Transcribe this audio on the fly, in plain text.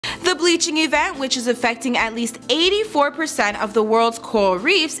The bleaching event, which is affecting at least 84% of the world's coral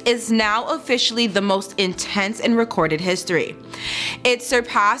reefs, is now officially the most intense in recorded history. It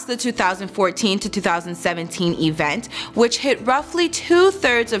surpassed the 2014 to 2017 event, which hit roughly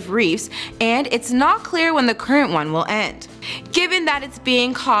 2/3 of reefs, and it's not clear when the current one will end. Given that it's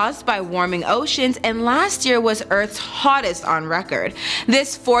being caused by warming oceans and last year was Earth's hottest on record,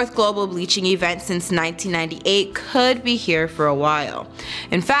 this fourth global bleaching event since 1998 could be here for a while.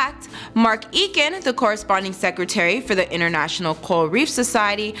 In fact, Mark Eakin, the corresponding secretary for the International Coral Reef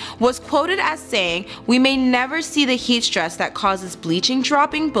Society, was quoted as saying, "We may never see the heat stress that causes bleaching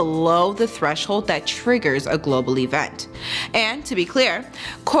dropping below the threshold that triggers a global event." And to be clear,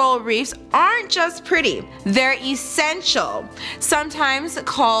 coral reefs aren't just pretty, they're essential, sometimes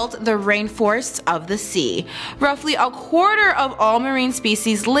called the rainforests of the sea. Roughly a quarter of all marine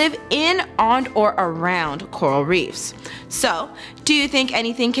species live in, on, or around coral reefs. So, do you think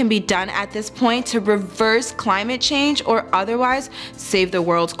anything can be done at this point to reverse climate change or otherwise save the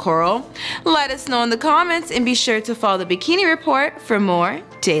world's coral? Let us know in the comments and be sure to follow the Bikini Report for more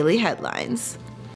daily headlines.